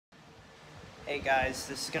Hey guys,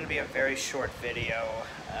 this is going to be a very short video.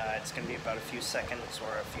 It's going to be about a few seconds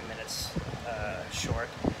or a few minutes short.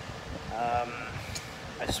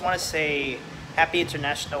 I just want to say Happy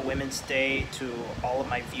International Women's Day to all of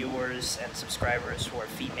my viewers and subscribers who are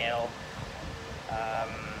female.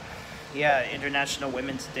 Yeah, International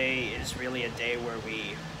Women's Day is really a day where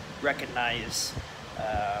we recognize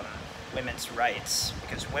women's rights,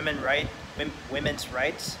 because women's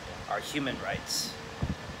rights are human rights,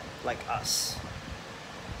 like us.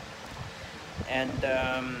 And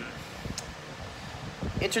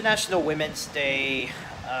International Women's Day,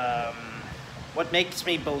 what makes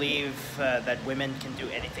me believe that women can do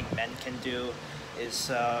anything men can do is,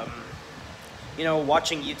 you know,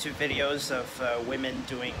 watching YouTube videos of women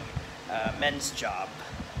doing men's job,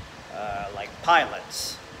 like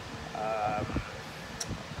pilots,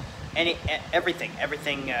 everything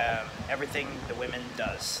the women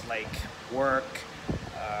does, like work,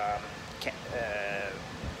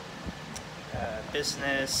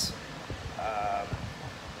 business.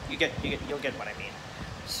 You'll get what I mean.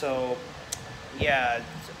 So yeah,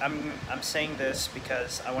 I'm saying this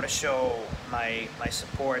because I want to show my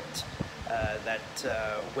support that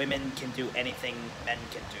women can do anything men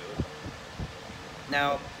can do.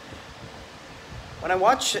 Now, when I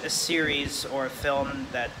watch a series or a film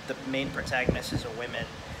that the main protagonist is a woman,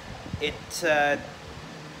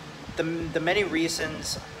 the many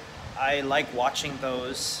reasons I like watching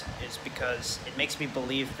those is because it makes me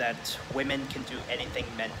believe that women can do anything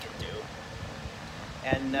men can do.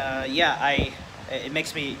 And yeah, it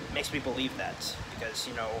makes me believe that, because,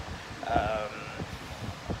 you know,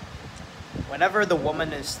 whenever the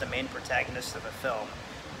woman is the main protagonist of a film,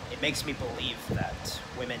 it makes me believe that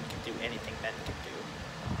women can do anything men can do.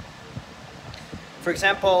 For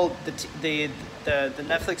example, the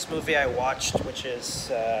Netflix movie I watched, which is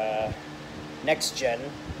Next Gen,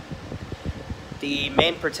 the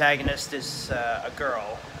main protagonist is a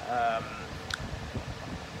girl, and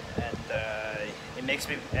it makes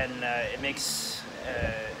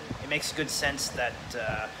good sense that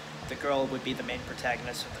the girl would be the main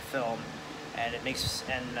protagonist of the film, and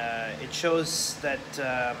it shows that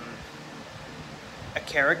a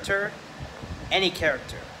character, any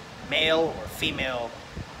character, male or female,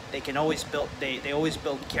 they always build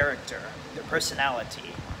character, their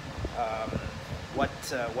personality,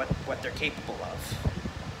 what they're capable of.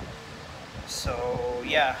 So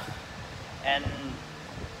yeah, and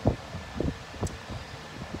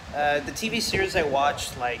the TV series I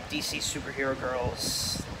watched, like DC Superhero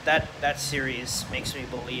Girls, that series makes me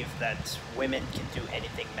believe that women can do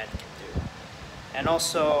anything men can do. And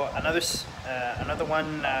also another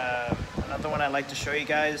one I like to show you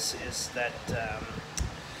guys is that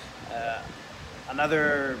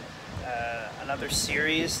another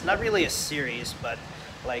series, not really a series, but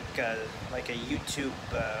like a YouTube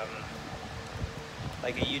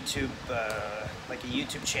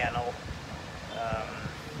channel,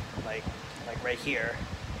 like right here.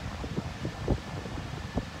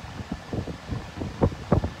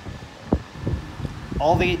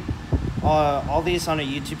 All these on a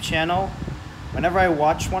YouTube channel, whenever I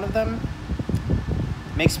watch one of them,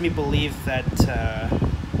 it makes me believe that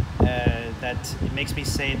it makes me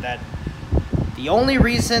say that the only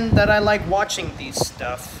reason that I like watching these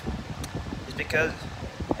stuff is because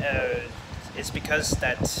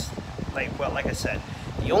that, like I said,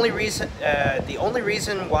 the only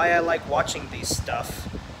reason why I like watching these stuff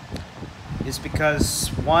is because,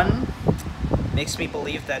 one, it makes me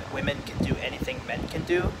believe that women can do anything men can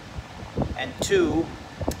do, and two,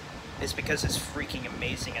 is because it's freaking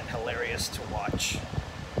amazing and hilarious to watch.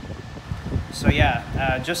 So yeah,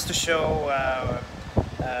 just to show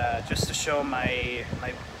my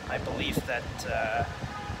belief that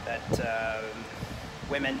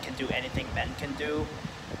women can do anything men can do,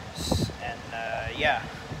 and yeah,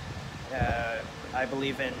 I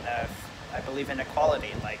believe in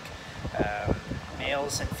equality. Like,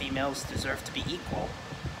 males and females deserve to be equal.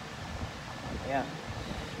 Yeah.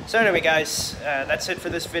 So anyway, guys, that's it for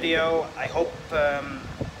this video. I hope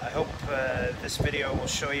this video will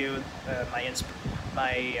show you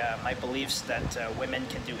my beliefs that women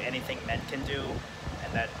can do anything men can do,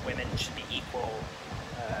 and that women should be equal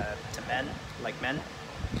to men, like men.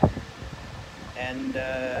 And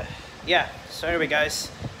yeah. So anyway, guys,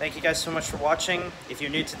 thank you guys so much for watching. If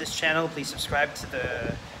you're new to this channel, please subscribe.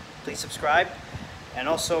 And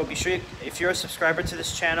also, be sure, if you're a subscriber to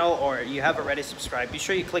this channel, or you have already subscribed, be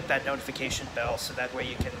sure you click that notification bell, so that way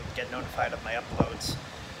you can get notified of my uploads.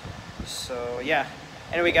 So yeah,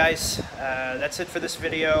 anyway guys, that's it for this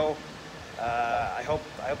video. I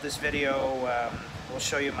hope this video will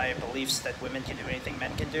show you my beliefs that women can do anything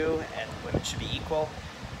men can do, and women should be equal.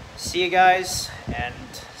 See you guys, and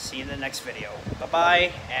see you in the next video.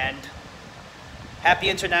 Bye-bye, and happy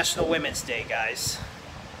International Women's Day, guys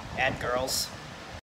and girls.